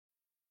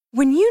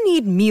When you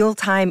need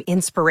mealtime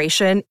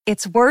inspiration,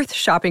 it's worth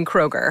shopping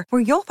Kroger,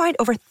 where you'll find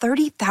over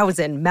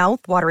 30,000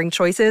 mouth-watering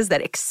choices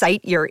that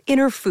excite your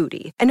inner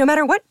foodie. And no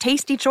matter what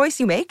tasty choice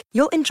you make,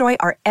 you'll enjoy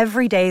our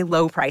everyday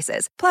low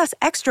prices, plus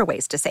extra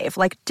ways to save,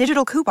 like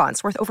digital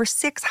coupons worth over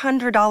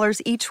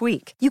 $600 each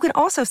week. You can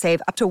also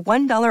save up to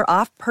 $1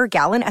 off per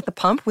gallon at the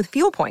pump with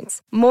fuel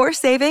points. More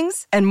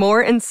savings and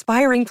more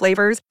inspiring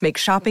flavors make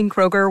shopping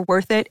Kroger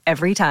worth it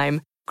every time.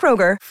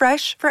 Kroger,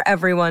 fresh for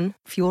everyone.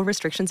 Fuel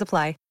restrictions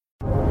apply.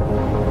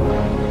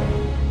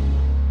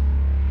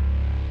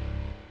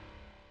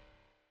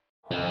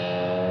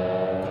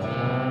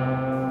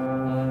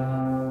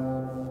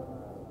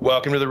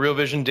 Welcome to the Real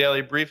Vision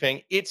Daily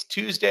Briefing. It's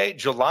Tuesday,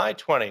 July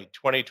 20,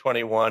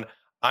 2021.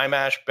 I'm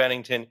Ash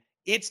Bennington.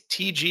 It's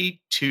TG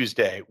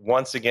Tuesday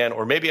once again,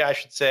 or maybe I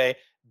should say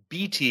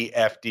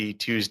BTFD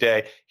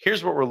Tuesday.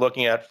 Here's what we're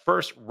looking at.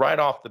 First, right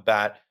off the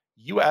bat,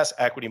 U.S.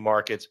 equity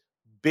markets,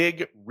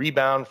 big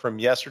rebound from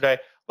yesterday.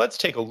 Let's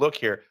take a look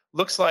here.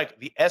 Looks like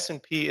the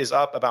S&P is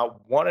up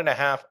about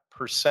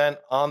 1.5%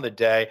 on the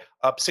day,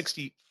 up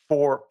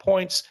 64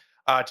 points.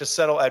 To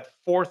settle at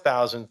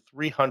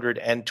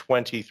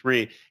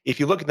 4,323. If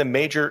you look at the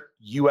major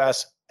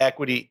U.S.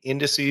 equity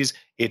indices,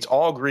 it's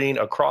all green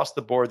across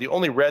the board. The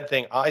only red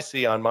thing I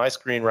see on my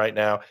screen right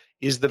now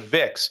is the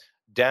VIX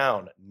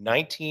down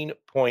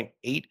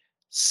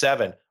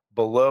 19.87,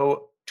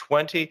 below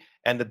 20.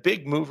 And the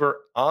big mover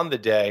on the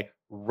day,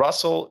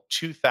 Russell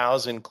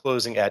 2000,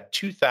 closing at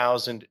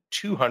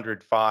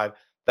 2,205.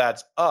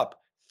 That's up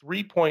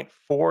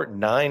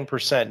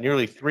 3.49%,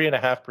 nearly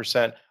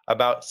 3.5%,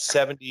 about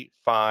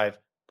 75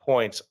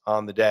 points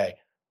on the day.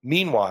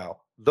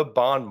 Meanwhile, the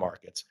bond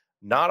markets,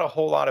 not a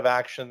whole lot of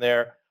action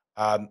there.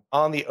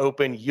 On the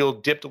open,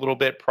 yield dipped a little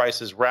bit,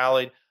 prices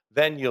rallied,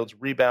 then yields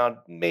rebound,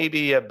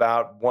 maybe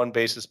about 1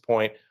 basis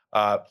point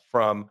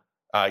from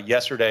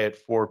yesterday at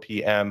 4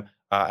 p.m.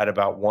 At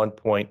about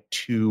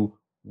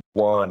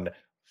 1.21.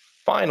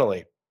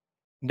 Finally,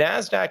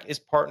 NASDAQ is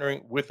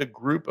partnering with a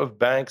group of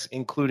banks,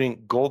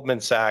 including Goldman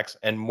Sachs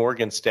and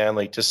Morgan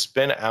Stanley, to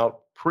spin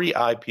out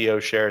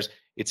pre-IPO shares.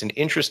 It's an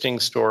interesting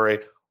story.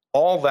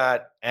 All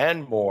that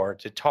and more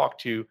to talk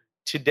to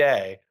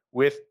today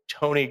with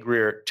Tony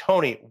Greer.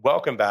 Tony,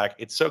 welcome back.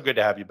 It's so good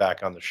to have you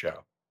back on the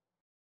show.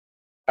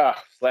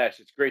 Slash,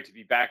 it's great to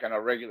be back on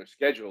our regular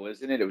schedule,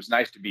 isn't it? It was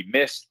nice to be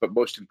missed, but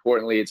most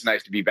importantly, it's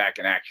nice to be back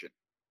in action.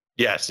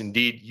 Yes,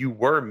 indeed. You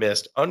were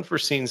missed.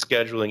 Unforeseen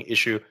scheduling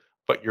issue,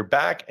 but you're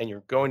back and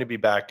you're going to be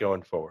back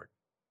going forward.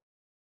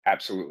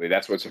 Absolutely.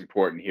 That's what's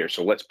important here.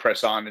 So let's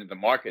press on into the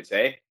markets,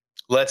 eh?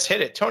 Let's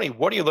hit it. Tony,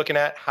 what are you looking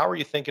at? How are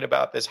you thinking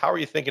about this? How are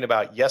you thinking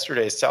about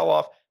yesterday's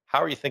sell-off? How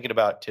are you thinking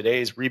about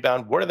today's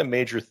rebound? What are the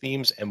major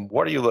themes and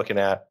what are you looking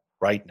at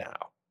right now?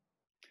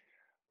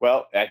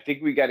 Well, I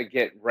think we got to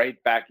get right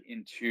back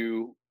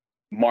into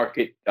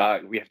market.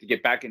 We have to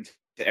get back into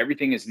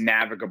everything is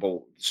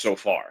navigable so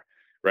far.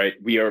 Right,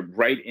 we are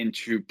right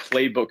into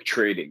playbook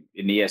trading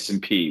in the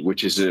S&P,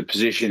 which is a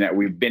position that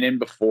we've been in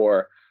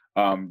before.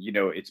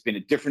 It's been a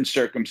different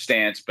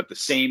circumstance, but the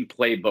same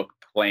playbook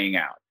playing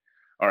out.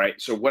 All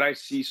right. So what I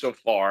see so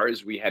far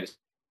is we had.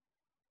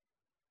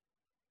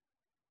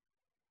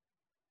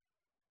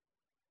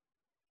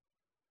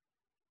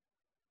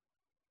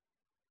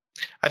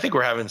 I think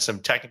we're having some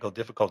technical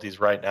difficulties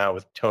right now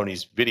with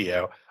Tony's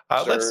video.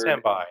 Let's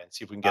stand by and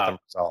see if we can get them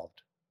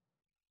resolved.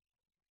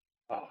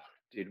 Oh,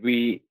 did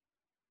we?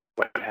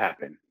 What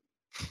happened?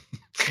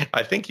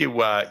 I think you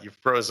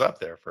froze up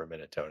there for a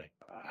minute, Tony.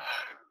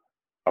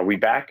 Are we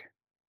back?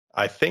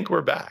 I think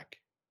we're back.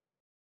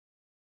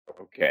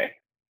 Okay.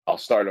 I'll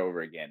start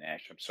over again,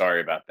 Ash. I'm sorry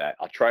about that.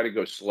 I'll try to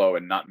go slow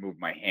and not move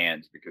my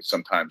hands because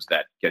sometimes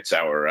that gets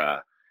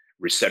our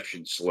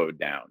reception slowed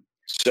down.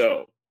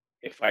 So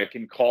if I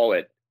can call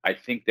it, I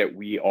think that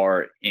we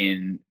are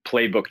in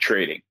playbook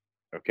trading,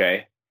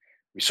 okay?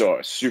 We saw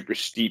a super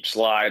steep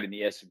slide in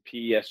the S&P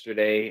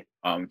yesterday,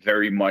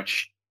 very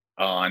much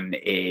on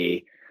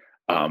a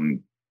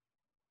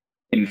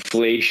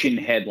inflation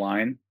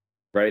headline,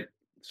 right?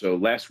 So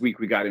last week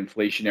we got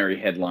inflationary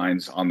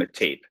headlines on the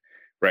tape,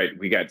 right?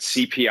 We got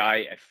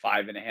CPI at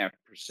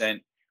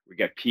 5.5%. We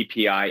got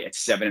PPI at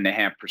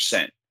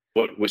 7.5%.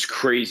 What was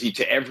crazy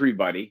to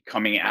everybody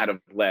coming out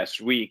of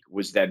last week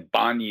was that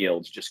bond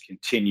yields just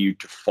continued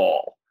to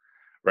fall,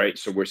 right?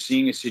 So we're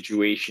seeing a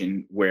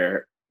situation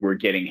where we're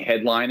getting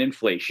headline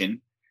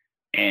inflation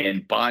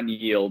and bond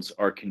yields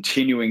are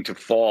continuing to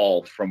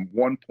fall from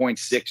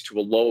 1.6 to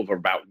a low of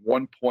about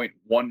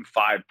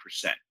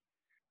 1.15%.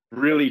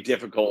 Really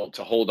difficult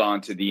to hold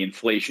on to the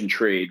inflation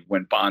trade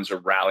when bonds are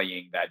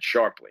rallying that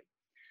sharply.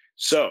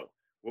 So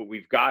what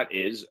we've got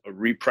is a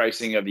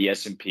repricing of the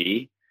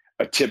S&P,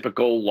 a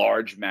typical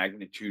large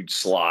magnitude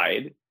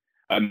slide,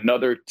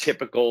 another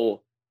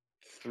typical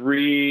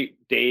 3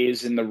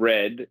 days in the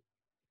red,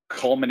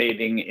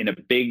 culminating in a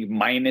big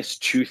minus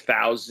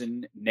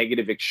 2,000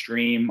 negative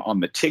extreme on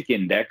the tick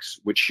index,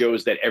 which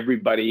shows that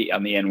everybody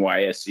on the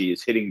NYSE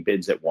is hitting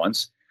bids at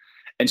once.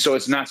 And so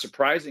it's not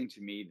surprising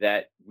to me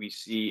that we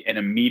see an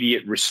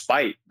immediate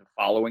respite the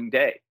following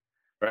day.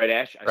 right,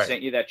 Ash? I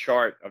sent you that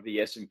chart of the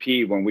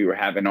S&P when we were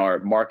having our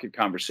market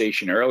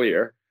conversation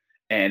earlier.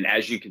 And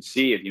as you can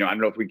see, I don't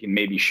know if we can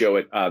maybe show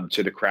it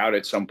to the crowd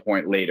at some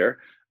point later,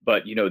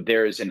 but,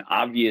 there is an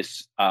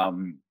obvious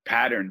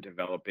pattern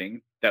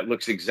developing that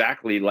looks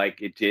exactly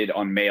like it did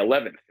on May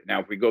 11th. Now,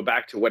 if we go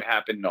back to what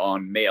happened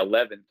on May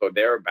 11th or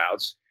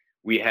thereabouts,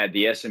 we had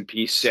the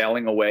S&P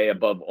sailing away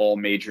above all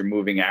major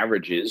moving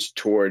averages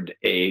toward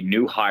a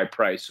new high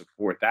price of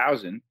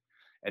 4,000.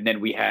 And then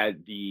we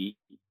had the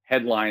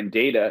headline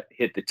data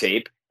hit the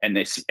tape, and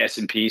the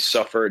S&P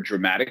suffer a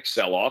dramatic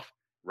sell-off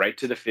right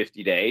to the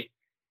 50-day,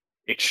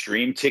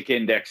 extreme tick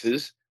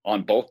indexes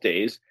on both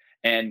days.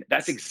 And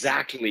that's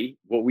exactly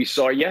what we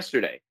saw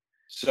yesterday.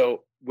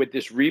 So with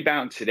this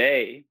rebound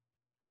today,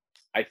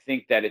 I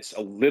think that it's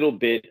a little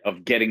bit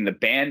of getting the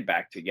band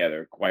back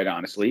together, quite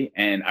honestly.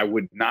 And I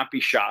would not be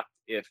shocked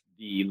if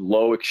the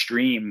low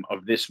extreme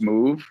of this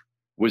move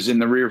was in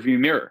the rearview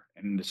mirror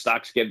and the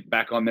stocks get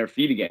back on their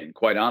feet again,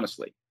 quite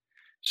honestly.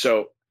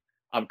 So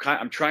I'm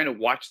trying to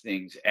watch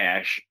things,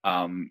 Ash,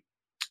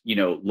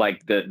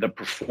 like the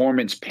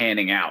performance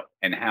panning out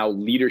and how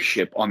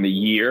leadership on the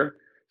year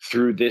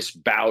through this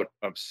bout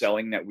of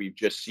selling that we've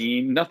just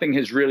seen, nothing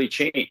has really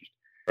changed.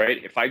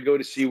 Right. If I go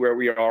to see where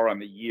we are on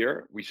the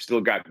year, we've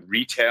still got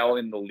retail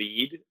in the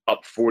lead,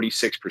 up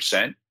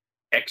 46%,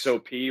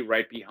 XOP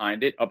right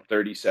behind it, up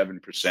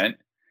 37%,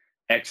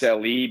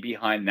 XLE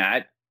behind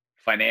that,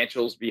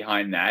 financials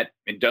behind that,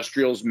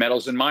 industrials,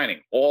 metals, and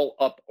mining, all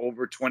up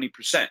over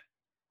 20%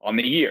 on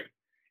the year.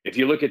 If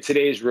you look at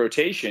today's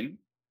rotation,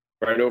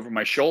 right over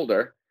my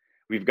shoulder,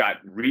 we've got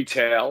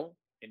retail,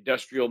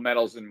 industrial,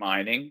 metals, and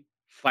mining,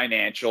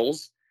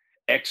 financials,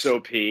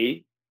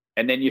 XOP,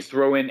 and then you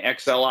throw in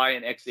XLI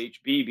and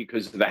XHB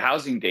because of the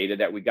housing data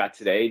that we got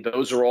today.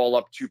 Those are all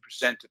up 2%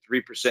 to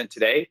 3%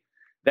 today.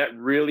 That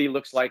really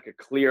looks like a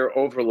clear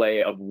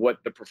overlay of what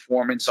the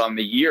performance on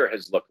the year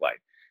has looked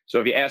like. So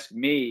if you ask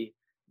me,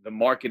 the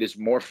market is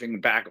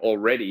morphing back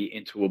already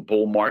into a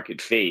bull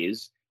market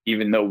phase,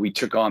 even though we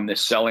took on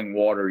this selling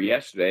water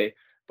yesterday.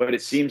 But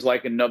it seems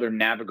like another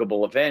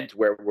navigable event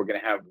where we're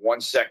going to have one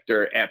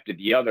sector after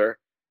the other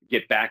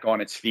get back on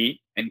its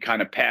feet and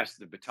kind of pass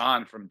the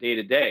baton from day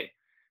to day.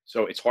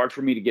 So it's hard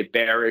for me to get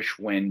bearish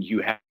when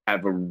you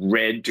have a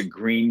red to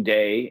green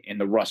day in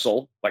the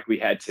Russell like we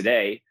had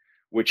today,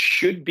 which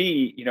should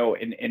be,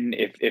 and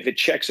if it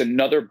checks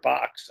another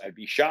box, I'd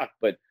be shocked.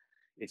 But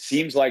it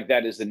seems like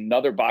that is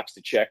another box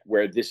to check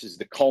where this is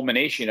the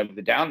culmination of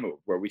the down move,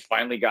 where we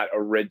finally got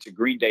a red to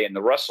green day in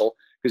the Russell.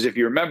 Because if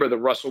you remember, the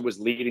Russell was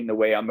leading the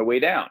way on the way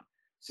down.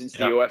 Since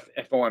the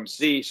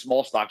FOMC,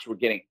 small stocks were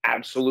getting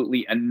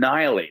absolutely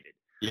annihilated.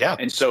 Yeah.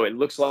 And so it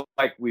looks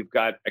like we've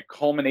got a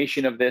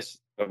culmination of this,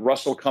 the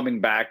Russell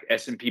coming back,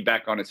 S&P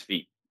back on its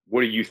feet. What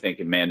are you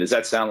thinking, man? Does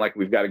that sound like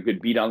we've got a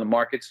good beat on the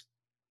markets?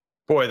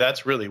 Boy,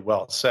 that's really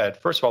well said.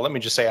 First of all, let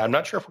me just say, I'm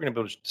not sure if we're going to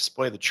be able to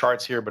display the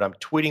charts here, but I'm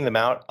tweeting them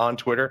out on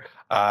Twitter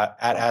at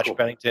Ash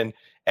Bennington.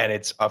 And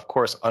it's, of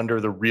course, under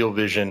the Real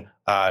Vision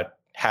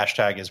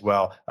hashtag as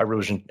well, a Real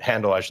Vision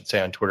handle, I should say,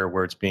 on Twitter,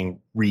 where it's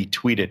being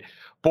retweeted.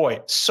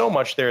 Boy, so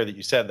much there that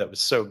you said that was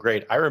so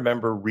great. I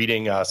remember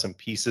reading some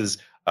pieces,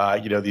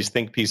 these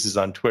think pieces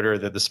on Twitter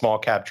that the small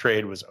cap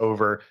trade was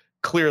over.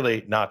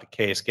 Clearly not the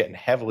case, getting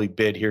heavily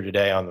bid here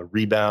today on the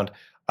rebound.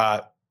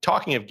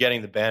 Talking of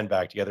getting the band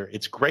back together,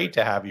 it's great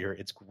to have you here.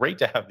 It's great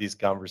to have these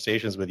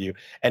conversations with you.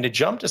 And to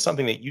jump to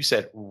something that you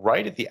said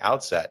right at the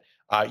outset,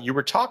 you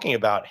were talking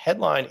about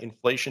headline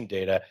inflation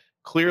data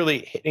clearly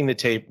hitting the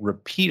tape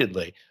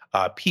repeatedly.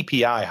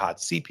 PPI hot,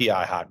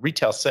 CPI hot,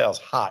 retail sales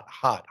hot,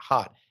 hot,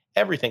 hot,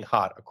 everything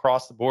hot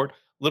across the board.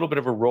 A little bit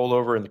of a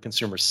rollover in the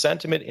consumer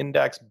sentiment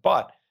index,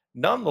 but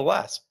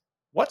nonetheless,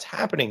 what's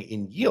happening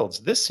in yields?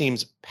 This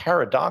seems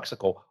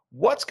paradoxical.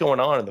 What's going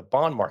on in the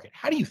bond market?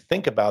 How do you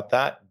think about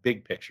that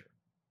big picture?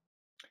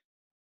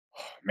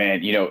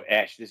 Man,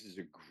 Ash, this is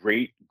a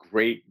great,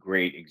 great,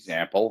 great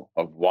example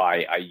of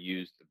why I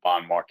use the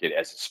bond market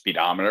as a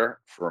speedometer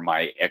for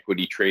my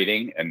equity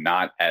trading and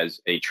not as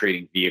a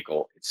trading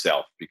vehicle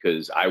itself,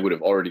 because I would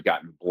have already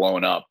gotten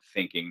blown up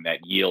thinking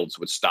that yields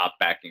would stop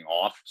backing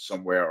off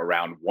somewhere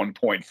around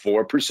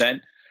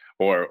 1.4%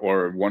 or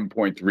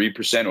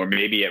 1.3%, or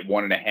maybe at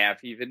 1.5%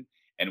 even.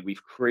 And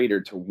we've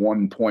cratered to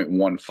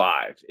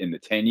 1.15 in the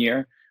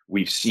 10-year.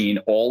 We've seen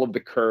all of the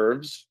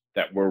curves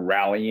that were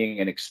rallying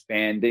and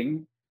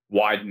expanding,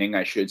 widening,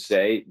 I should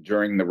say,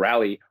 during the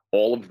rally.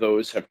 All of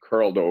those have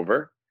curled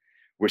over.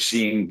 We're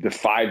seeing the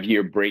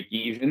 5-year break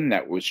even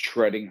that was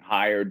treading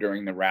higher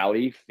during the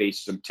rally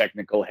face some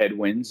technical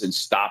headwinds and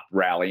stopped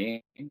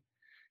rallying.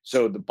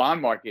 So the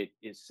bond market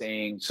is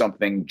saying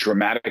something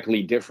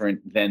dramatically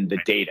different than the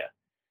data.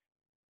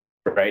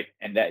 Right.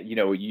 And that,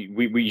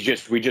 we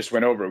just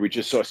went over it. We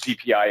just saw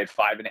CPI at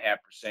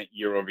 5.5%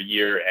 year over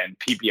year and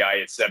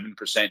PPI at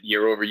 7%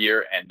 year over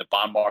year. And the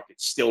bond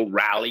market's still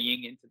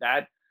rallying into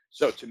that.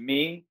 So to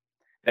me,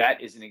 that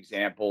is an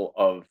example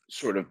of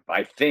sort of,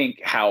 I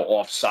think, how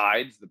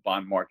offsides the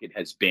bond market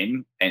has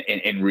been. And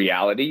in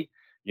reality,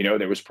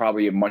 there was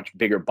probably a much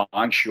bigger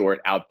bond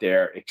short out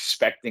there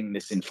expecting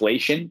this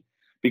inflation.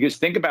 Because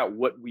think about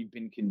what we've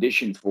been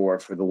conditioned for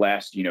the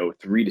last,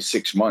 3 to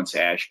 6 months,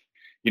 Ash.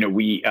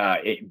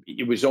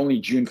 It was only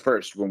June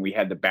 1st when we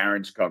had the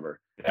Barron's cover.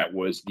 That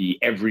was the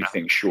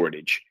everything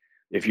shortage,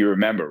 if you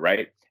remember,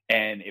 right?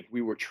 And if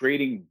we were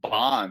trading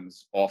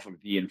bonds off of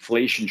the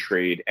inflation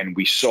trade and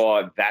we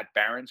saw that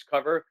Barron's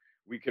cover,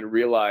 we could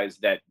realize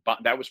that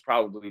that was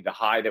probably the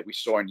high that we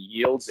saw in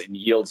yields, and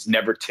yields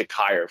never tick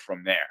higher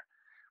from there,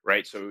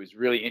 right? So it was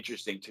really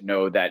interesting to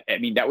know that. I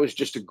mean, that was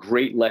just a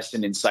great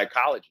lesson in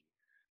psychology.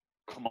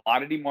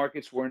 Commodity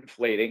markets were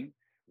inflating.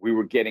 We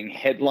were getting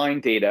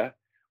headline data.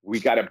 We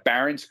got a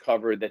Barron's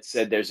cover that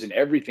said there's an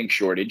everything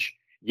shortage,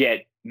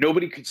 yet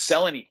nobody could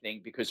sell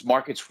anything because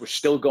markets were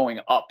still going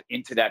up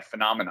into that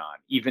phenomenon,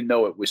 even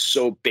though it was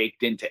so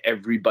baked into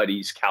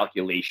everybody's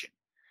calculation,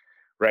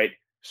 right?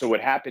 So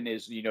what happened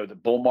is, the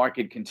bull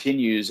market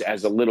continues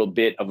as a little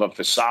bit of a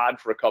facade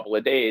for a couple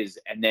of days,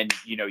 and then,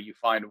 you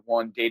find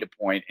one data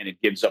point and it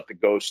gives up the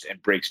ghost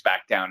and breaks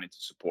back down into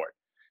support.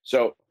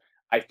 So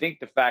I think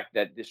the fact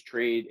that this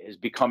trade is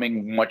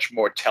becoming much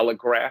more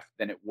telegraphed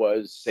than it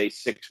was, say,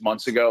 6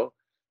 months ago,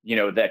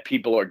 that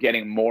people are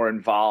getting more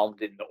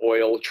involved in the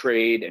oil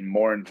trade and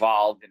more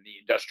involved in the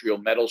industrial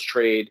metals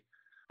trade.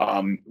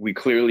 We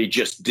clearly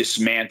just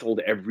dismantled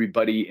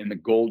everybody in the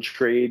gold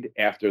trade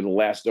after the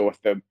last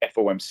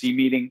FOMC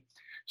meeting.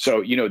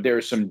 So, there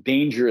are some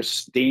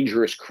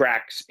dangerous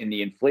cracks in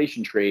the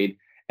inflation trade.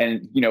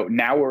 And,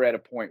 now we're at a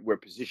point where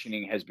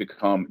positioning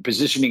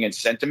and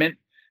sentiment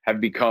have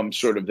become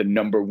sort of the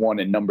number one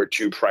and number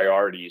two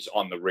priorities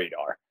on the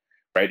radar,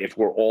 right? If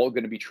we're all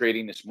going to be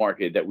trading this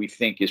market that we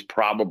think is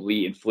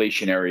probably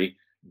inflationary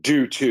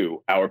due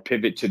to our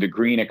pivot to the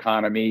green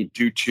economy,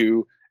 due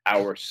to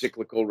our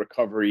cyclical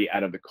recovery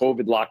out of the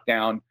COVID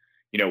lockdown,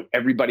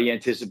 everybody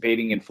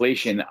anticipating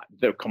inflation,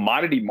 the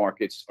commodity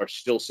markets are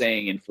still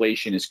saying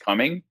inflation is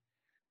coming.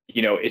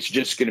 It's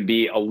just going to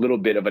be a little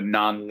bit of a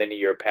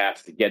non-linear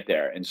path to get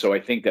there. And so I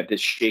think that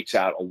this shakes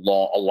out a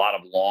lot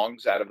of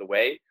longs out of the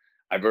way.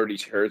 I've already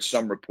heard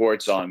some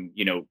reports on,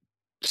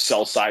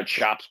 sell side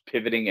shops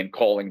pivoting and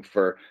calling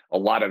for a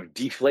lot of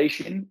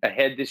deflation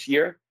ahead this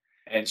year.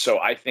 And so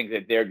I think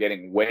that they're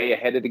getting way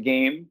ahead of the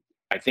game.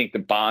 I think the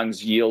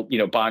bond yields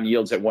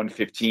at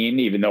 115,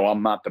 even though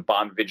I'm not the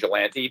bond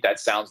vigilante,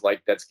 that sounds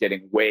like that's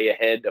getting way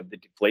ahead of the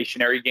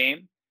deflationary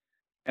game.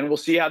 And we'll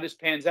see how this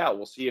pans out.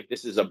 We'll see if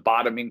this is a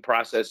bottoming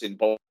process in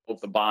both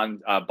the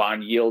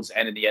bond yields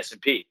and in the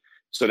S&P.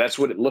 So that's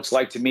what it looks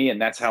like to me, and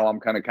that's how I'm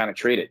kind of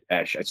trade it,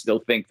 Ash. I still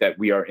think that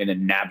we are in a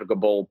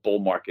navigable bull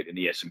market in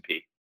the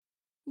S&P.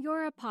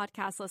 You're a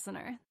podcast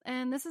listener,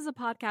 and this is a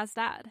podcast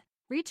ad.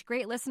 Reach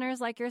great listeners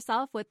like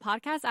yourself with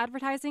podcast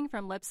advertising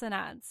from Libsyn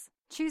Ads.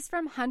 Choose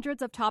from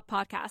hundreds of top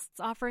podcasts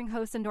offering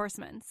host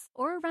endorsements,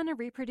 or run a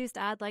reproduced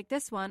ad like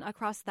this one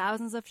across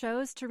thousands of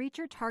shows to reach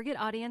your target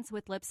audience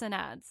with Libsyn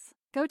Ads.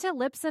 Go to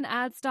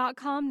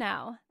libsynads.com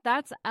now.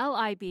 That's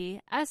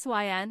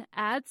LIBSYN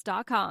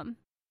ads.com.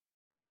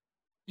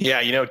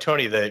 Yeah,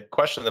 Tony, the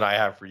question that I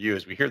have for you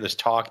is we hear this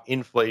talk,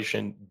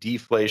 inflation,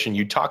 deflation.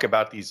 You talk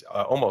about these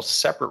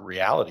almost separate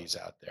realities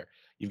out there.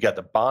 You've got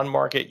the bond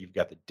market, you've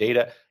got the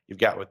data, you've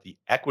got what the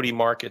equity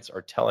markets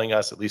are telling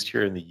us, at least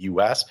here in the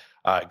U.S.,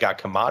 got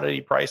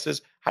commodity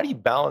prices. How do you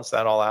balance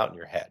that all out in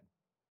your head?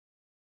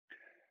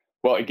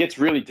 Well, it gets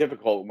really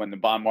difficult when the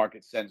bond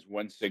market sends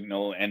one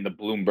signal and the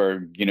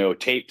Bloomberg,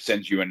 tape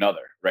sends you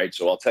another, right?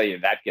 So I'll tell you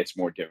that gets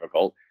more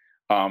difficult.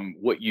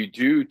 What you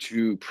do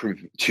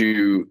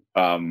to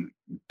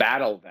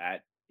battle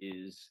that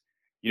is,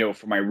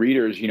 for my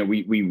readers,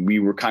 we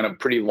were kind of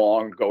pretty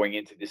long going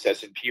into this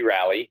S&P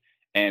rally.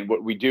 And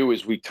what we do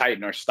is we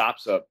tighten our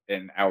stops up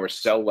and our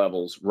sell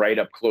levels right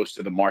up close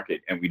to the market.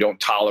 And we don't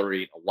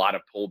tolerate a lot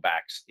of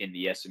pullbacks in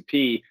the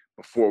S&P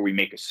before we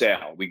make a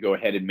sale. We go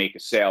ahead and make a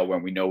sale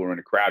when we know we're in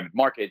a crowded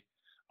market.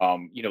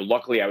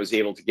 Luckily, I was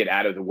able to get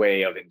out of the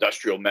way of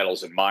industrial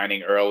metals and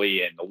mining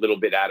early, and a little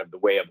bit out of the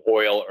way of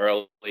oil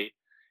early.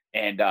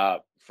 And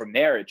from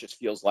there, it just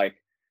feels like,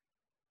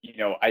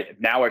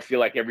 I feel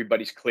like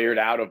everybody's cleared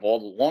out of all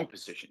the long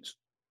positions.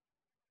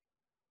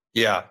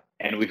 Yeah.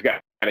 And we've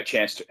got a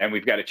chance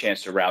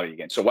to rally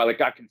again. So while it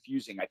got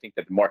confusing, I think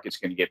that the market's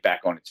going to get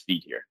back on its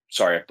feet here.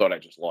 Sorry, I thought I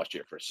just lost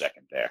you for a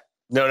second there.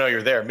 No,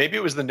 you're there. Maybe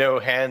it was the no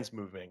hands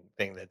moving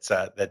thing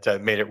that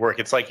made it work.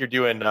 It's like you're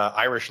doing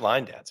Irish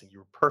line dancing. You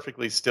were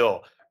perfectly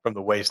still from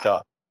the waist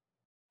up.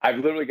 I've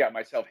literally got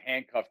myself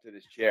handcuffed to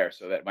this chair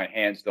so that my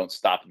hands don't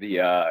stop the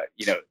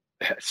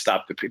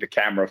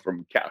camera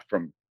from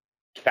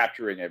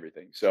capturing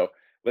everything. So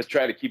let's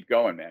try to keep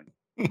going, man.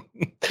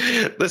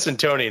 Listen,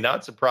 Tony,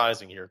 not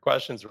surprising here.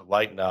 Questions are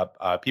lighting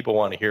up. People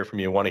want to hear from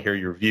you, want to hear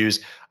your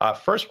views.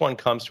 First one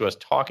comes to us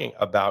talking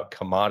about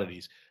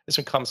commodities. This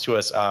one comes to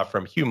us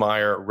from Hugh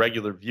Meyer,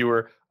 regular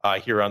viewer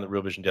here on the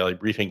Real Vision Daily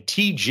Briefing.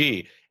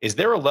 TG, is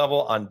there a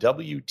level on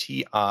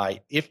WTI,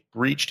 if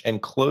breached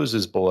and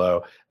closes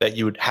below, that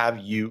you would have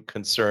you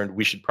concerned?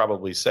 We should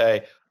probably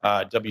say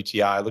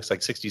WTI looks like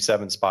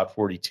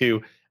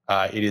 67.42.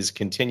 It is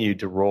continued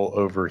to roll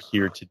over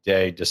here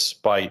today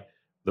despite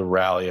the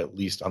rally, at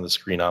least on the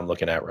screen I'm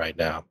looking at right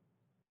now.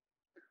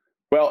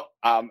 Well,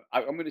 I'm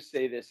going to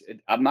say this.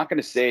 I'm not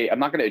going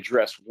to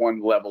address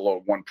one level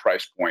or one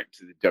price point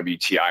to the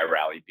WTI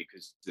rally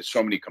because there's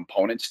so many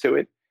components to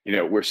it.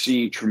 We're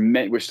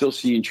still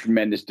seeing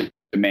tremendous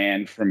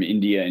demand from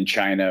India and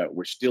China.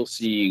 We're still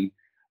seeing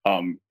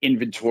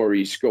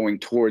inventories going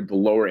toward the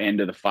lower end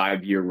of the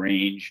 5-year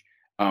range.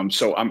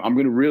 So I'm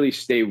going to really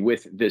stay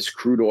with this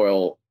crude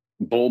oil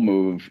bull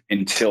move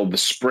until the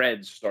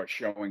spreads start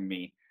showing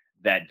me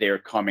that they're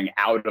coming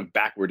out of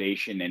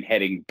backwardation and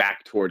heading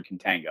back toward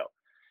contango.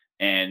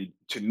 And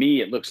to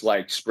me, it looks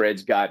like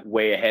spreads got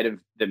way ahead of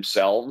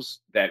themselves,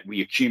 that we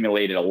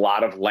accumulated a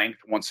lot of length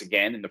once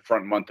again in the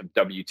front month of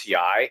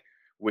WTI,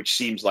 which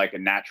seems like a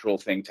natural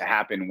thing to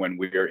happen when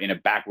we're in a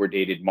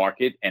backwardated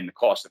market and the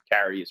cost of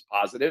carry is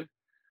positive.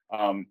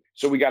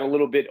 So we got a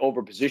little bit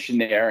overpositioned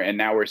there, and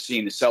now we're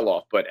seeing the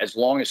sell-off. But as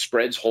long as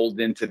spreads hold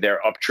into their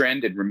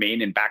uptrend and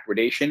remain in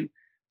backwardation,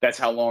 that's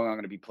how long I'm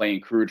going to be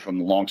playing crude from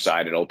the long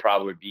side. It'll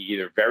probably be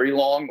either very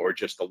long or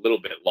just a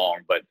little bit long,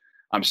 but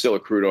I'm still a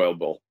crude oil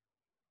bull.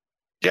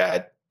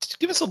 Yeah, to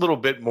give us a little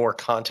bit more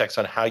context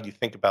on how you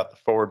think about the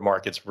forward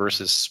markets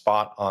versus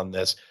spot on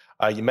this.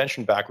 You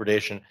mentioned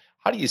backwardation.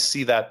 How do you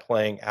see that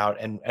playing out,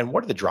 and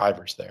what are the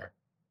drivers there?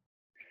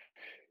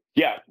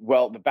 Yeah,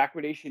 well, the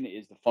backwardation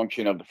is the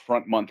function of the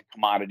front month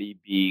commodity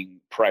being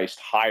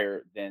priced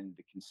higher than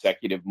the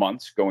consecutive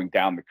months going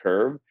down the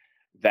curve.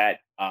 That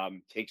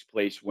takes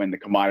place when the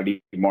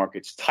commodity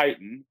markets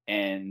tighten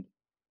and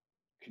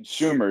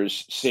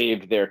consumers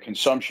save their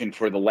consumption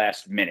for the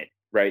last minute.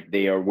 Right?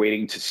 They are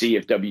waiting to see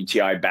if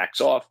WTI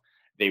backs off.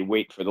 They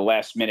wait for the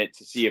last minute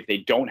to see if they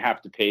don't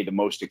have to pay the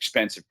most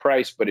expensive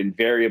price, but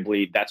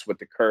invariably that's what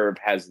the curve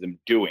has them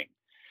doing.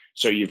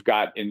 So you've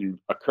got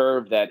a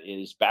curve that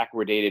is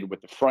backwardated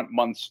with the front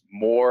months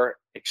more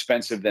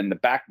expensive than the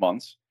back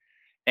months.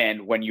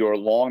 And when you're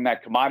long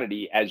that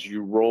commodity, as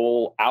you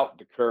roll out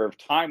the curve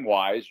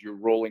time-wise, you're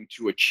rolling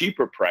to a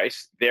cheaper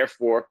price,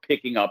 therefore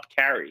picking up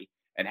carry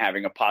and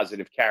having a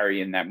positive carry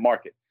in that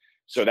market.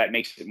 So that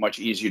makes it much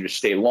easier to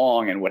stay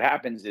long. And what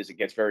happens is it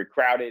gets very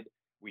crowded.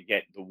 We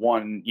get the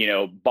one,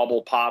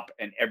 bubble pop,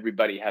 and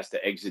everybody has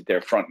to exit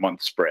their front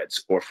month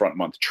spreads or front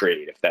month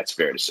trade, if that's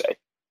fair to say.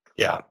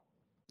 Yeah.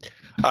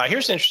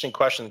 Here's an interesting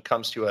question that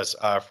comes to us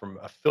from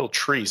Phil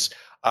Treese.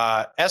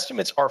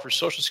 Estimates are for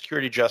Social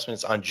Security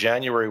adjustments on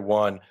January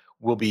 1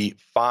 will be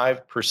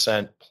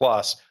 5%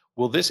 plus.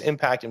 Will this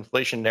impact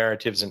inflation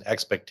narratives and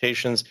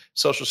expectations?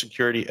 Social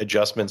Security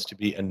adjustments to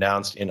be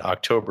announced in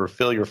October.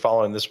 Phil, you're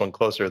following this one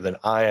closer than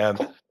I am.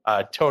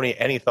 Tony,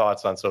 any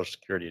thoughts on Social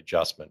Security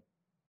adjustment?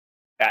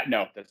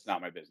 No, that's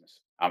not my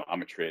business.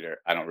 I'm a trader.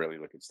 I don't really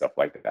look at stuff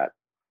like that.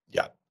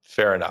 Yeah,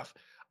 fair enough.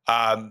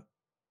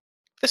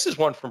 This is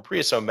one from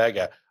Prius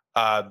Omega.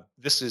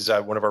 This is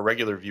one of our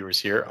regular viewers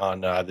here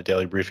on the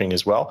Daily Briefing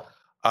as well.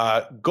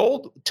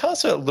 Gold, tell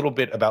us a little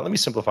bit about, let me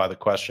simplify the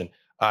question.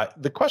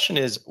 The question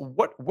is,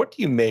 what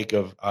do you make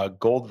of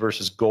gold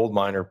versus gold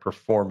miner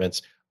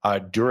performance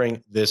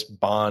during this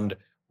bond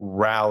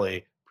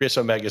rally? Prius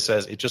Omega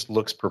says it just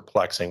looks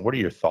perplexing. What are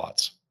your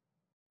thoughts?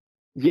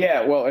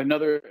 Yeah, well,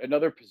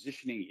 another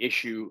positioning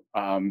issue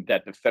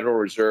that the Federal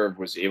Reserve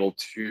was able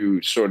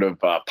to sort of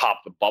pop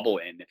the bubble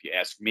in, if you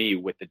ask me,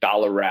 with the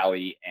dollar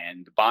rally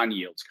and the bond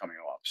yields coming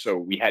off. So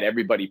we had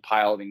everybody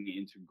piling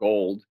into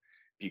gold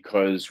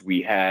because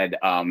we had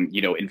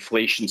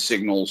inflation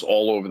signals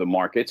all over the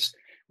markets.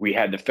 We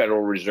had the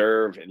Federal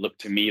Reserve, it looked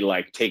to me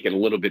like, take it a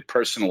little bit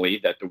personally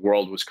that the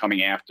world was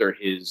coming after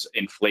his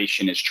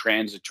inflation is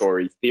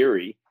transitory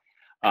theory.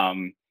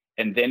 And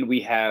then we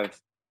have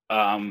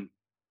the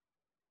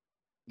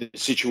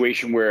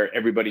situation where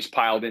everybody's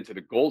piled into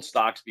the gold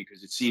stocks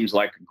because it seems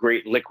like a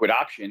great liquid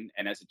option.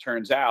 And as it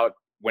turns out,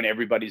 when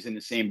everybody's in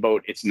the same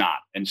boat, it's not.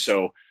 And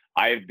so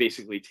I have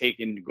basically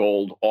taken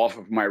gold off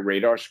of my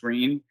radar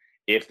screen.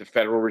 If the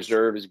Federal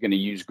Reserve is going to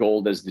use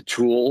gold as the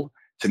tool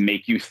to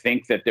make you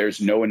think that there's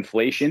no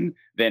inflation,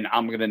 then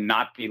I'm going to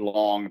not be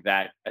long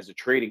that as a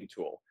trading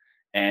tool.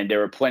 And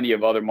there are plenty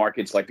of other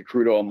markets like the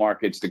crude oil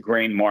markets, the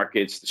grain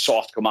markets, the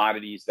soft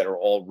commodities that are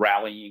all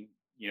rallying,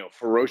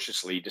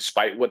 ferociously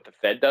despite what the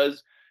Fed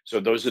does. So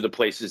those are the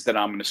places that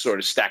I'm going to sort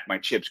of stack my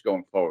chips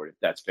going forward, if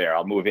that's fair.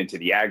 I'll move into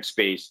the ag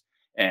space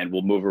and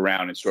we'll move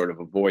around and sort of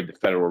avoid the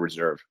Federal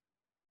Reserve.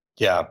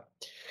 Yeah.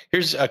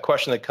 Here's a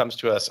question that comes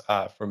to us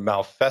from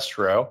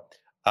Malfestro.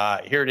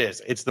 Here it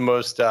is. It's the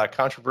most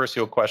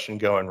controversial question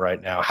going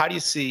right now. How do you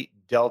see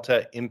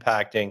Delta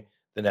impacting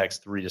the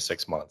next 3 to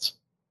 6 months?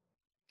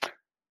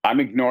 I'm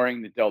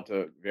ignoring the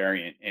Delta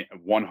variant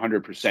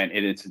 100%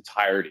 in its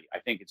entirety. I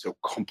think it's a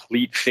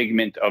complete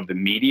figment of the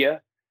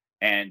media,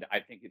 and I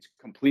think it's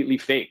completely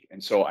fake.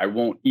 And so I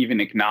won't even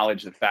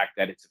acknowledge the fact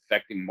that it's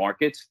affecting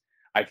markets.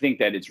 I think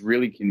that it's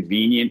really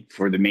convenient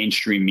for the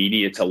mainstream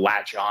media to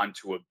latch on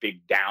to a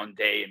big down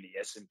day in the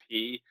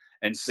S&P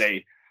and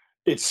say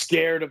it's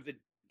scared of the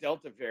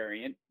Delta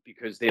variant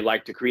because they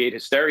like to create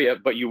hysteria,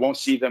 but you won't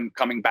see them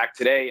coming back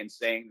today and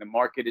saying the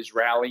market is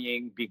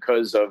rallying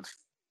because of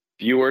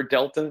fewer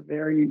Delta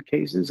variant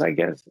cases, I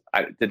guess.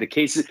 Did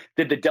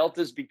the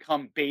Deltas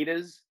become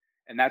betas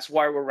and that's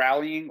why we're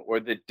rallying, or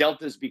the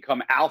deltas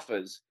become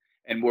alphas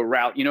and we're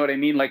you know what I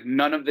mean? Like,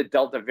 none of the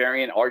Delta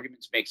variant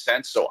arguments make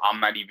sense. So I'm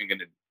not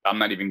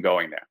even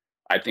going there.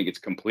 I think it's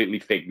completely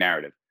fake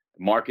narrative.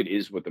 The market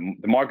is what the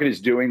market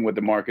is doing, what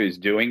the market is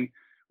doing,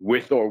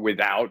 with or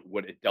without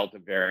what a Delta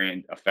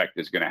variant effect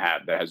is going to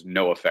have. That has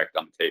no effect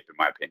on the tape, in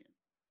my opinion.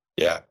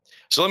 Yeah.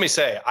 So let me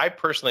say, I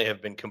personally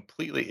have been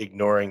completely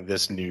ignoring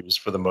this news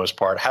for the most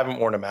part. Haven't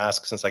worn a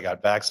mask since I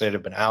got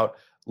vaccinated, been out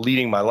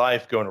leading my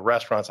life, going to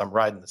restaurants. I'm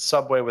riding the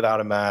subway without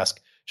a mask,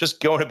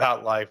 just going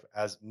about life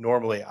as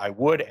normally I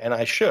would and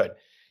I should.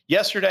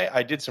 Yesterday,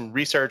 I did some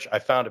research. I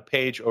found a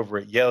page over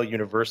at Yale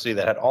University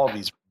that had all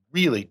these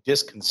really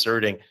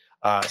disconcerting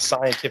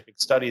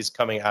scientific studies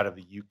coming out of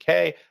the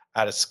UK,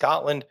 out of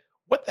Scotland.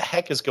 What the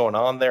heck is going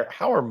on there?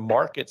 How are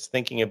markets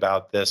thinking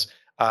about this?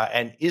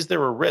 And is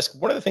there a risk?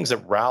 One of the things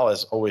that Raoul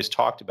has always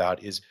talked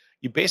about is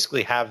you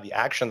basically have the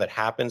action that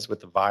happens with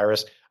the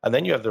virus, and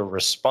then you have the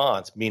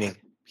response, meaning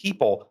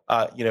people,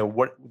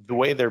 what the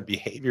way their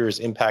behavior has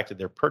impacted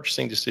their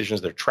purchasing decisions,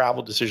 their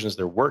travel decisions,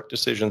 their work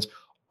decisions,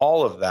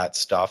 all of that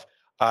stuff.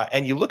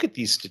 And you look at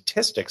these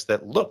statistics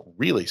that look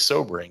really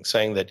sobering,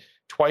 saying that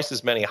twice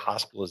as many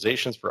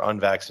hospitalizations for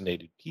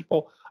unvaccinated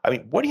people. I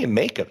mean, what do you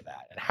make of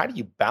that? And how do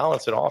you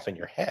balance it off in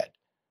your head?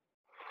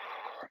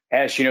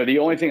 Ash, the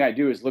only thing I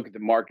do is look at the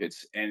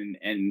markets,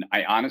 and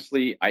I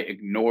honestly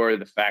ignore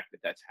the fact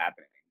that that's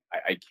happening.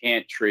 I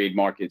can't trade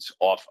markets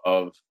off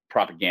of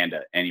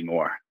propaganda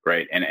anymore,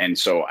 right? And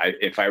so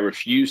if I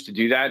refuse to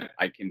do that,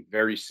 I can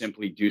very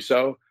simply do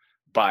so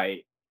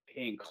by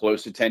paying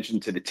close attention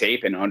to the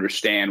tape and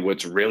understand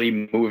what's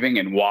really moving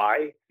and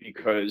why,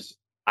 because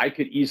I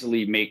could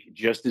easily make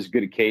just as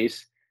good a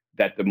case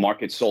that the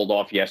market sold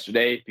off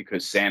yesterday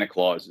because Santa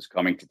Claus is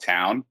coming to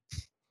town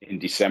in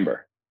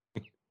December.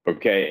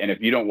 Okay. And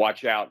if you don't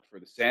watch out for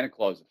the Santa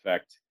Claus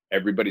effect,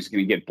 everybody's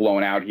going to get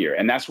blown out here.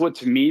 And that's what,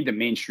 to me, the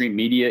mainstream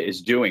media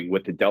is doing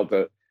with the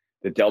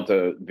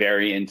Delta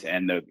variant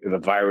and the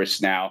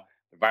virus now.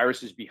 The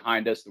virus is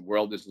behind us. The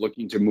world is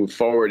looking to move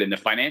forward. And the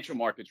financial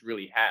markets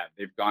really have.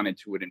 They've gone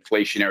into an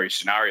inflationary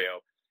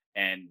scenario.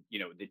 And,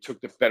 they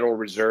took the Federal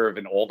Reserve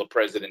and all the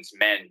president's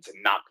men to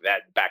knock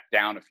that back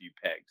down a few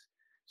pegs.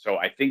 So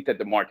I think that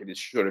the market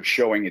is sort of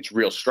showing its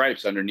real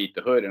stripes underneath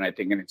the hood. And I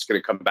think it's going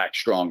to come back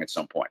strong at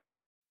some point.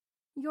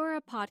 You're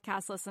a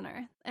podcast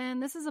listener,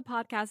 and this is a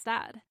podcast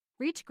ad.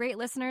 Reach great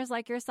listeners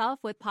like yourself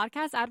with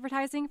podcast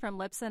advertising from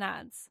Libsyn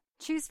Ads.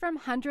 Choose from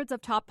hundreds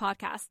of top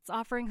podcasts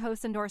offering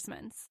host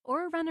endorsements,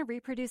 or run a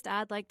reproduced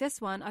ad like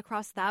this one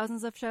across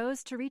thousands of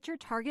shows to reach your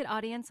target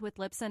audience with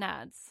Libsyn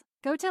Ads.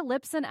 Go to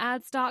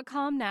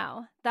libsynads.com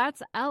now.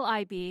 That's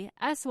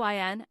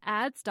LIBSYN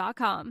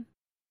ads.com.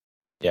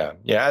 Yeah.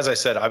 As I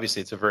said,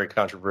 obviously, it's a very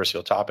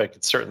controversial topic.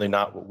 It's certainly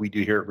not what we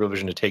do here at Real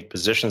Vision to take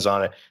positions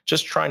on it,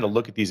 just trying to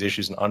look at these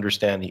issues and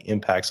understand the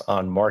impacts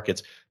on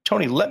markets.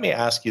 Tony, let me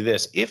ask you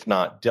this. If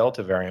not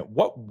Delta variant,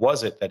 what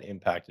was it that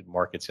impacted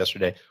markets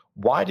yesterday?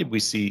 Why did we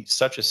see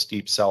such a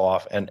steep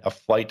sell-off and a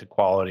flight to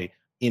quality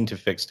into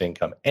fixed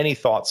income? Any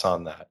thoughts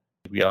on that?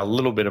 We got a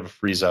little bit of a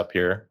freeze up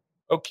here.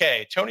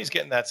 Okay, Tony's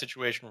getting that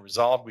situation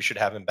resolved. We should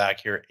have him back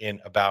here in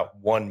about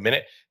 1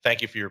 minute.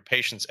 Thank you for your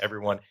patience,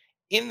 everyone.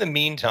 In the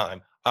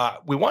meantime,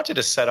 we wanted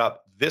to set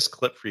up this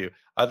clip for you.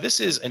 This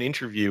is an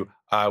interview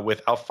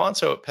with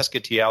Alfonso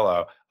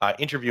Pescatiello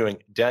interviewing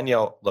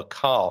Danielle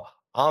Lacalle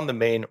on the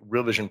main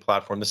Real Vision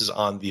platform. This is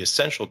on the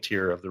essential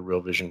tier of the Real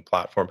Vision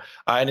platform.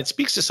 And it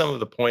speaks to some of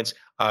the points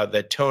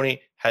that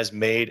Tony has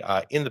made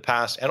in the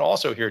past and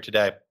also here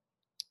today,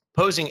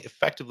 posing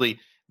effectively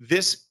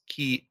this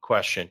key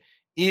question.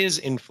 Is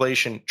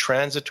inflation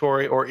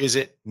transitory or is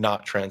it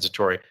not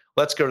transitory?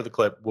 Let's go to the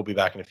clip. We'll be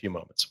back in a few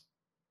moments.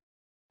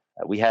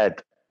 We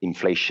had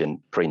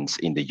inflation prints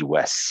in the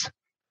US,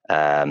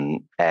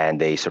 and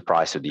they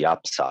surprised to the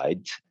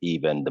upside,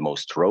 even the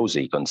most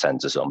rosy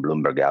consensus on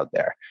Bloomberg out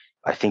there.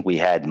 I think we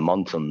had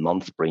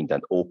month-on-month print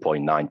at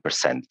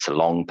 0.9%. It's a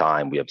long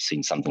time we have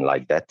seen something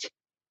like that,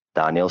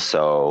 Daniel.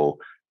 So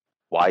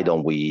why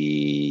don't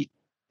we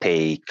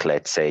take,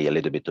 let's say, a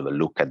little bit of a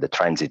look at the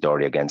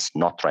transitory against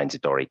not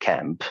transitory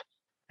camp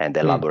and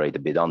elaborate a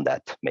bit on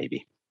that,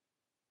 maybe?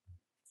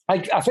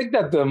 I think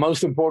that the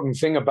most important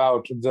thing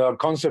about the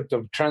concept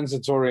of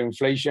transitory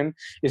inflation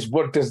is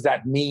what does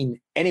that mean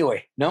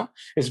anyway? No,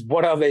 is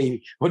what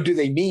do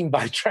they mean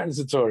by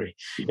transitory?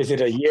 Is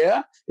it a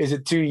year? Is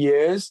it 2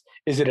 years?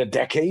 Is it a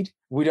decade?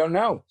 We don't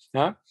know.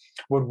 Huh?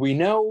 What we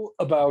know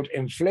about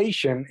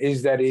inflation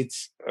is that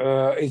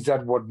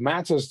what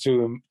matters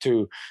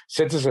to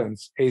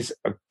citizens is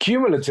a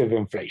cumulative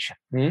inflation,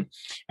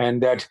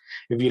 and that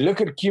if you look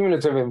at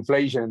cumulative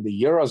inflation in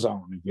the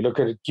Eurozone, if you look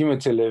at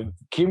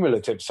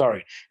cumulative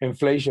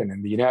inflation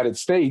in the United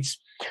States,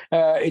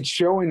 it's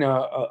showing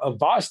a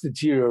vast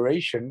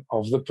deterioration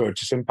of the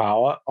purchasing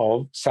power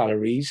of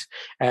salaries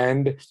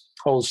and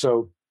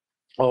also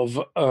of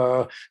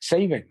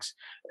savings.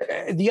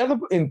 The other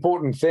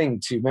important thing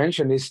to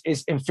mention is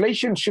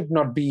inflation should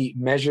not be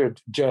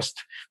measured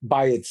just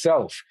by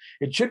itself.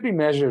 It should be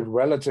measured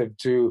relative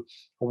to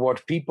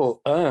what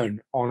people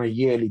earn on a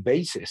yearly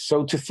basis.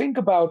 So to think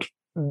about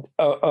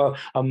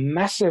a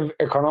massive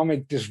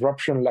economic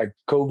disruption like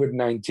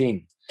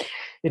COVID-19,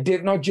 it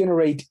did not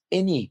generate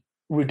any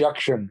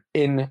reduction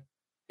in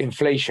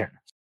inflation.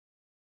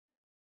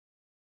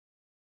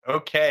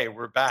 Okay,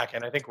 we're back.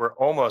 And I think we're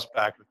almost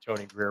back with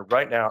Tony Greer.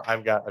 Right now,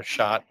 I've got a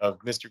shot of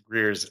Mr.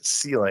 Greer's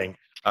ceiling,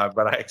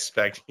 but I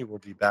expect he will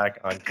be back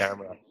on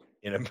camera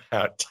in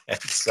about 10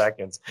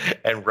 seconds.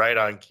 And right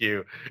on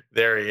cue,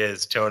 there he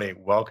is. Tony,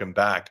 welcome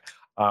back.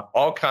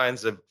 All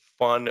kinds of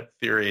fun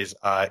theories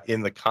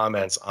in the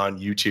comments on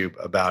YouTube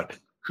about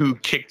who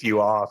kicked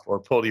you off or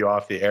pulled you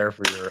off the air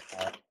for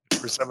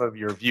some of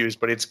your views,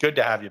 but it's good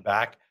to have you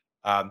back.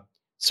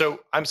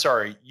 So I'm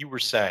sorry, you were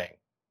saying.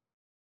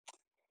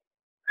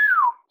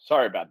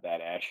 Sorry about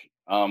that, Ash.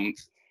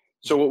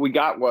 So what we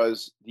got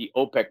was the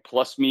OPEC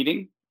Plus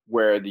meeting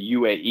where the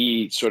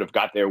UAE sort of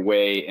got their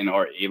way and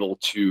are able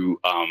to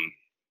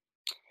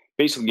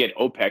basically get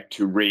OPEC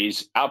to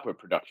raise output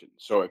production.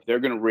 So if they're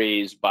going to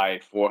raise by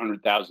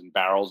 400,000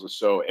 barrels or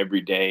so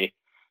every day,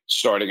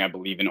 starting, I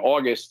believe, in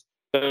August,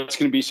 that's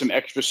going to be some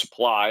extra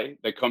supply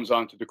that comes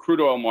onto the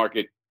crude oil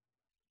market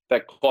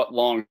that caught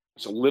Long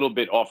a little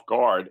bit off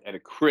guard at a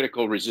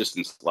critical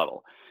resistance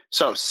level.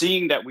 So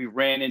seeing that we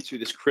ran into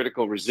this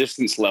critical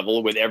resistance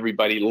level with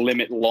everybody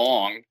limit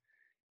long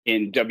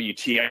in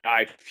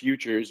WTI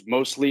futures,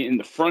 mostly in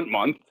the front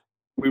month,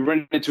 we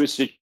run into a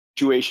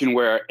situation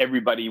where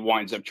everybody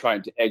winds up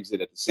trying to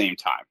exit at the same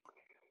time.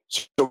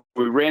 So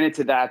we ran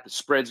into that. The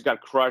spreads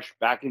got crushed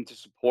back into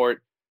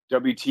support.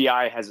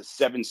 WTI has a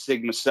 7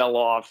 sigma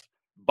sell-off.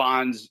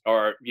 Bonds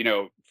are,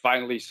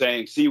 finally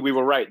saying, see, we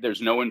were right.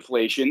 There's no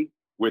inflation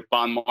with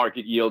bond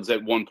market yields at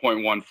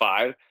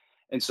 1.15.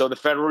 And so the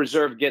Federal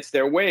Reserve gets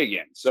their way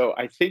again. So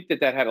I think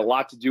that had a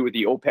lot to do with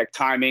the OPEC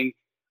timing,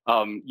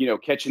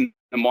 catching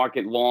the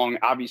market long.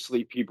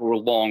 Obviously, people were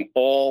long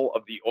all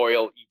of the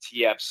oil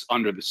ETFs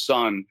under the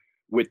sun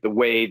with the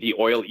way the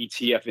oil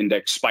ETF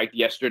index spiked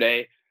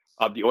yesterday.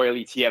 The oil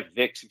ETF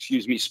VIX,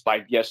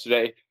 spiked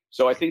yesterday.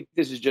 So I think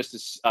this is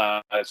just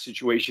a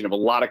situation of a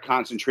lot of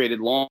concentrated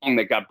long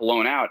that got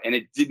blown out, and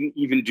it didn't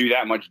even do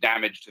that much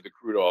damage to the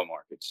crude oil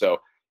market. So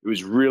it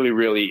was really,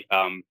 really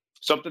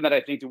something that I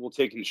think that we'll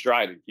take in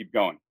stride and keep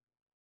going.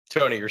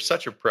 Tony, you're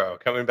such a pro,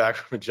 coming back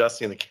from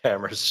adjusting the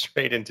camera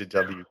straight into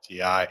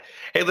WTI.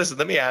 Hey, listen,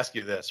 let me ask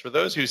you this. For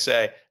those who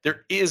say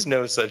there is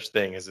no such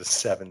thing as a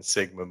 7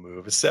 sigma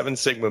move,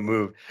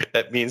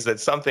 that means that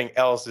something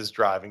else is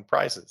driving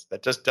prices.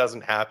 That just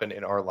doesn't happen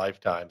in our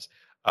lifetimes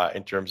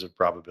in terms of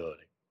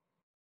probability.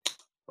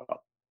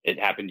 Well, it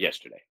happened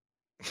yesterday.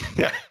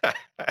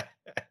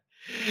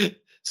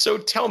 So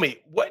tell me,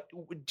 what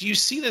do you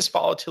see this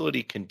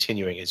volatility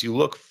continuing as you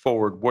look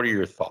forward? What are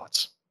your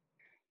thoughts?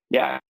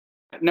 Yeah,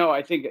 no,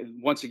 I think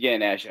once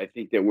again, Ash, I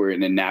think that we're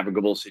in a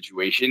navigable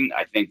situation.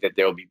 I think that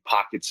there'll be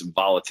pockets of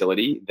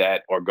volatility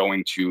that are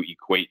going to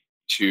equate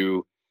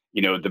to,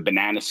 the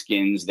banana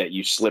skins that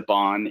you slip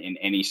on in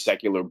any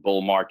secular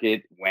bull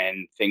market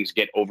when things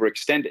get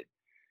overextended.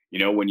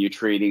 When you're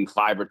trading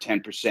 5 or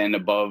 10%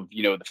 above,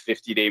 the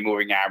 50-day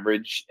moving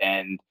average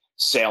and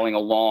sailing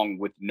along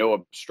with no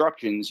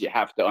obstructions, you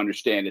have to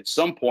understand at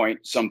some point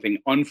something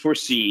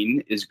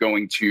unforeseen is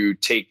going to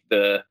take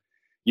the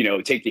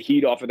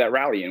heat off of that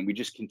rally. And we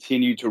just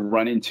continue to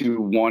run into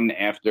one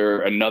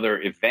after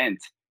another event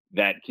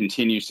that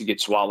continues to get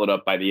swallowed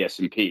up by the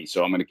S&P.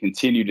 So I'm going to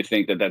continue to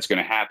think that that's going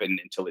to happen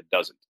until it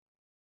doesn't.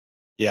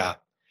 Yeah.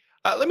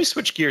 Let me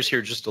switch gears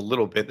here just a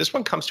little bit. This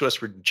one comes to us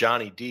from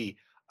Johnny D.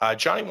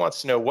 Johnny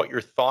wants to know what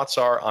your thoughts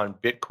are on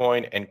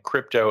Bitcoin and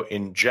crypto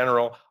in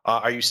general.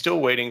 Are you still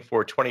waiting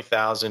for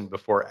 20,000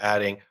 before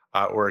adding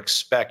or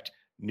expect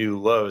new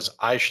lows?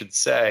 I should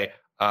say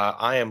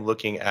I am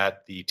looking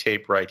at the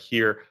tape right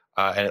here,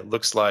 and it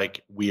looks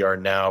like we are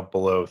now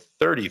below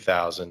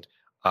 30,000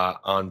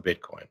 on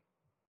Bitcoin.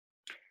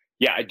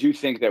 Yeah, I do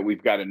think that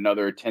we've got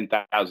another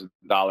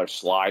 $10,000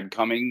 slide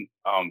coming.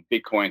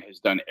 Bitcoin has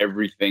done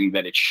everything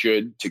that it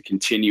should to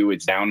continue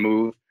its down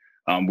move.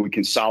 We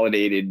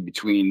consolidated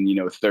between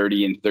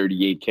 30 and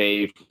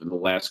 38K for the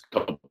last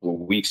couple of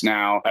weeks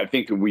now. I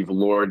think that we've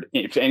lured,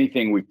 if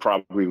anything, we've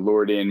probably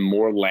lured in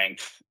more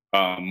length,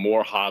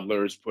 more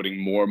hodlers, putting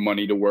more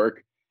money to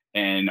work.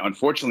 And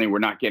unfortunately, we're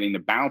not getting the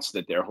bounce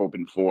that they're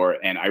hoping for.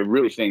 And I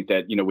really think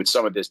that, with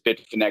some of this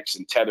Bitfinex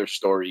and Tether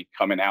story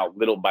coming out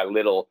little by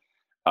little,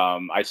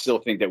 I still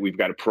think that we've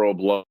got a probe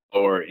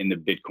lower in the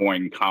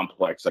Bitcoin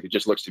complex. Like, it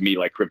just looks to me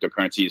like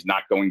cryptocurrency is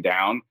not going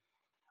down.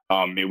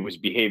 It was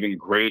behaving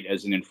great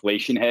as an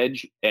inflation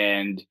hedge.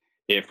 And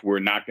if we're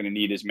not going to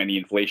need as many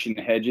inflation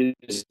hedges,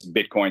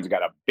 Bitcoin's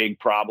got a big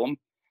problem.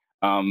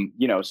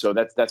 So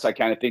that's I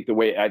kind of think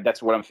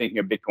that's what I'm thinking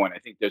of Bitcoin. I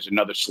think there's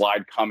another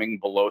slide coming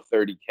below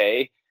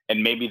 30K.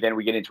 And maybe then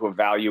we get into a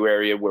value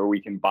area where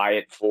we can buy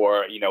it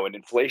for, an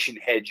inflation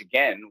hedge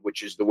again,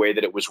 which is the way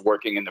that it was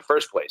working in the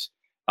first place.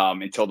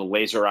 Until the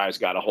laser eyes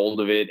got a hold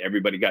of it,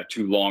 everybody got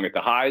too long at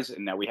the highs,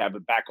 and now we have a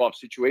back off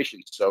situation.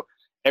 So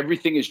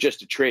everything is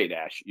just a trade,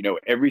 Ash.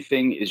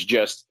 Everything is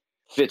just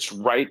fits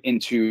right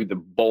into the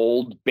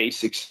bold,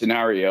 basic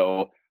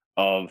scenario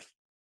of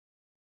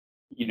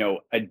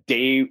a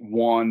day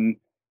one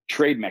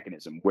trade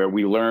mechanism where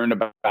we learn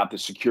about the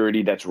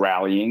security that's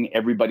rallying.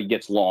 Everybody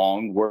gets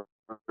long, word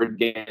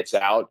gets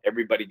out,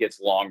 everybody gets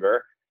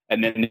longer.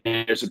 And then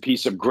there's a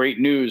piece of great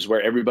news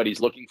where everybody's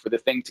looking for the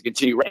thing to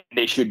continue.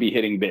 They should be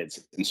hitting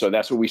bids. And so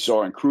that's what we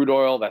saw in crude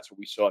oil. That's what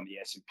we saw in the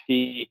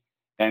S&P.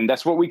 And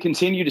that's what we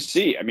continue to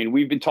see. I mean,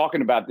 we've been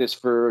talking about this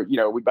for,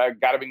 we've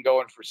got to been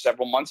going for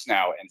several months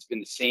now. And it's been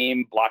the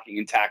same blocking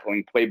and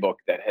tackling playbook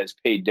that has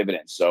paid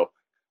dividends. So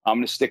I'm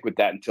going to stick with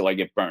that until I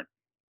get burnt.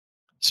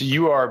 So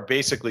you are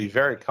basically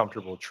very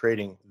comfortable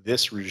trading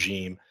this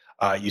regime.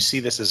 You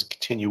see this as a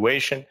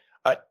continuation.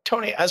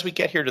 Tony, as we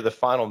get here to the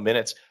final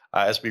minutes,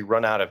 as we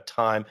run out of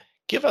time,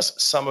 give us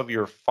some of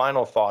your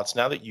final thoughts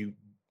now that you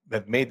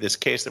have made this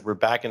case that we're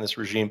back in this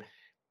regime.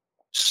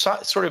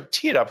 Sort of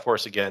tee it up for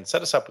us again.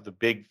 Set us up with a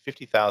big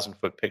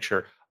 50,000-foot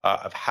picture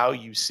of how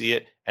you see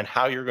it and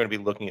how you're going to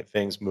be looking at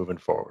things moving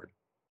forward.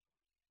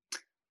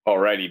 All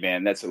righty,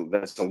 man. That's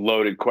a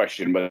loaded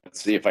question, but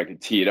let's see if I can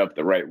tee it up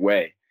the right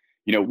way.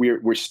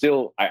 We're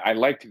still. I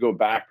like to go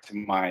back to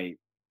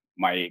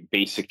my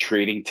basic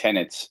trading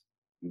tenets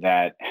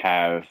that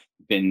have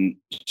been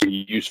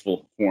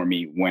useful for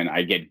me when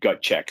I get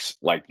gut checks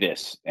like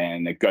this,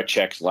 and the gut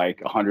checks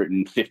like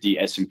 150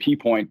 S&P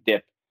point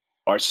dip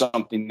are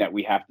something that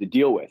we have to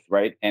deal with,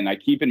 right? And I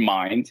keep in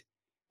mind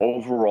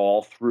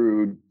overall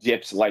through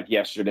dips like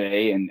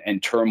yesterday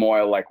and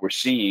turmoil like we're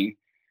seeing,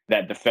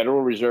 that the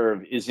Federal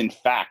Reserve is in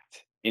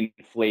fact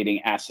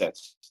inflating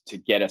assets to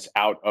get us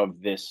out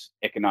of this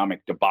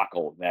economic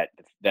debacle that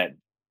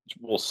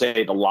we'll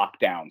say the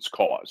lockdowns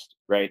caused,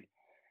 right?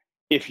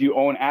 If you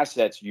own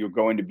assets, you're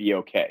going to be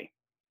okay.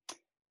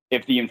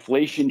 If the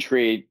inflation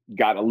trade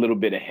got a little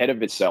bit ahead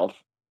of itself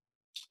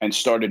and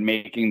started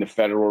making the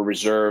Federal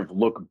Reserve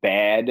look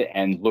bad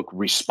and look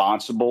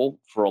responsible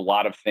for a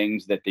lot of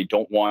things that they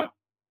don't want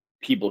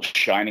people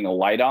shining a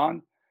light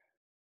on,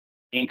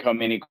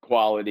 income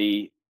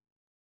inequality,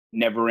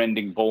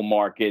 never-ending bull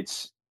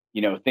markets,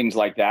 things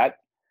like that,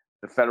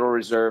 the Federal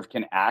Reserve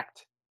can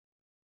act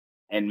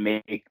and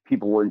make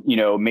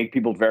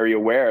people very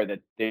aware that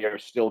they are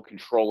still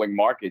controlling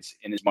markets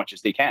in as much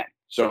as they can.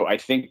 So I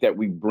think that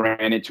we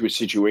ran into a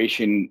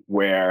situation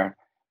where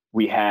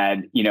we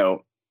had,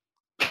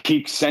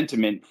 peak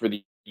sentiment for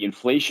the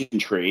inflation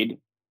trade.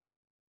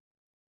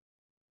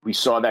 We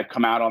saw that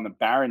come out on the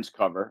Barron's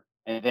cover,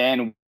 and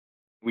then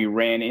we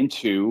ran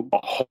into a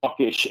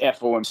hawkish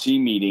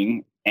FOMC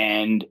meeting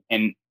and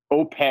an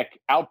OPEC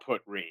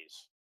output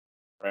raise,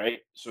 right?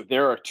 So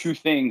there are two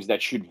things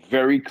that should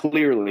very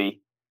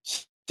clearly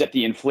set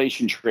the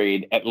inflation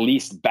trade at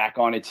least back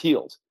on its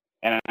heels.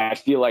 And I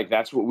feel like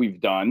that's what we've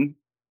done.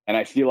 And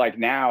I feel like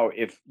now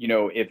if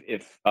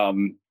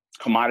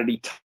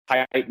commodity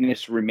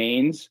tightness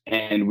remains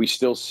and we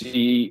still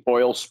see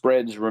oil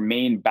spreads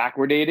remain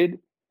backwardated,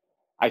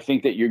 I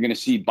think that you're going to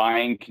see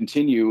buying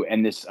continue.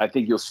 And I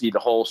think you'll see the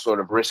whole sort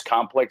of risk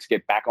complex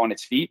get back on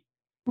its feet.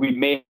 We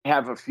may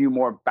have a few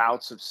more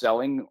bouts of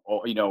selling,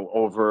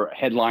 over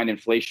headline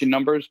inflation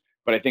numbers.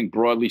 But I think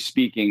broadly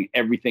speaking,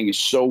 everything is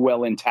so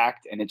well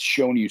intact, and it's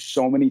shown you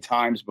so many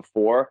times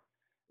before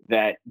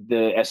that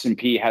the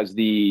S&P has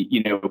the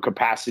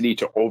capacity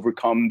to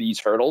overcome these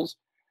hurdles.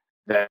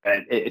 That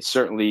it's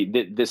certainly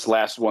this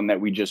last one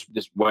that we just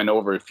went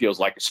over. It feels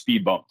like a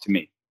speed bump to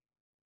me.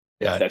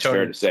 Yeah, that's Tony,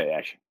 fair to say,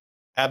 Ash.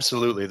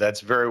 Absolutely,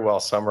 that's very well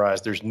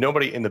summarized. There's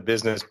nobody in the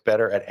business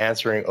better at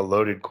answering a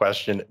loaded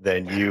question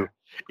than you.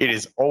 It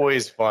is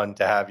always fun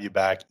to have you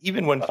back,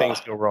 even when things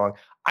go wrong.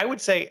 I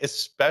would say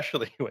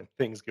especially when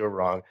things go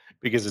wrong,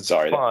 because it's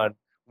fun.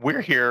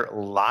 We're here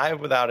live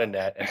without a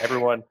net, and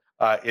everyone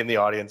in the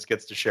audience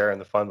gets to share in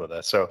the fun with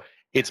us. So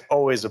it's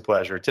always a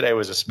pleasure. Today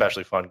was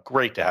especially fun.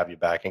 Great to have you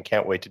back, and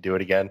can't wait to do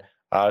it again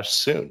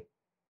soon.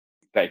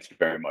 Thanks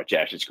very much,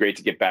 Ash. It's great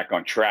to get back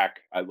on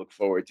track. I look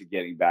forward to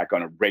getting back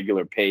on a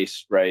regular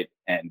pace, right,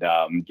 and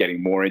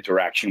getting more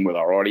interaction with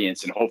our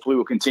audience, and hopefully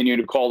we'll continue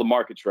to call the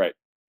markets right.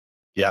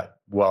 Yeah,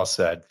 well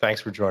said.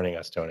 Thanks for joining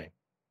us, Tony.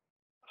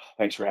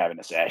 Thanks for having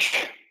us,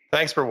 Ash.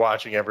 Thanks for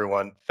watching,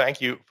 everyone.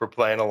 Thank you for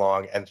playing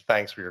along, and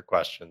thanks for your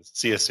questions.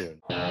 See you soon.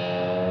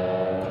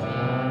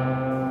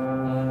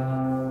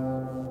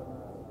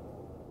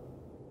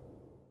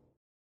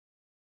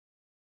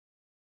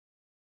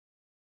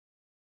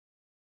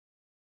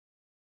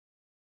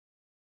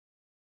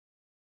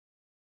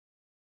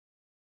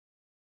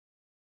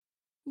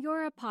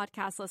 You're a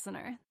podcast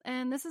listener,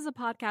 and this is a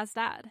podcast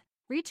ad.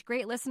 Reach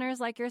great listeners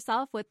like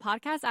yourself with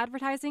podcast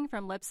advertising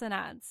from Libsyn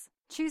Ads.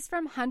 Choose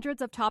from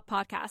hundreds of top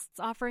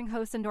podcasts offering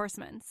host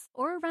endorsements,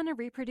 or run a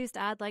reproduced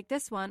ad like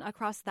this one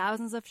across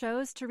thousands of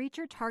shows to reach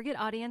your target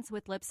audience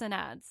with Libsyn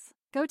Ads.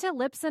 Go to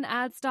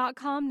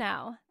libsynads.com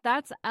now.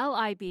 That's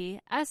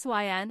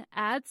LIBSYN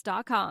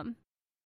ads.com.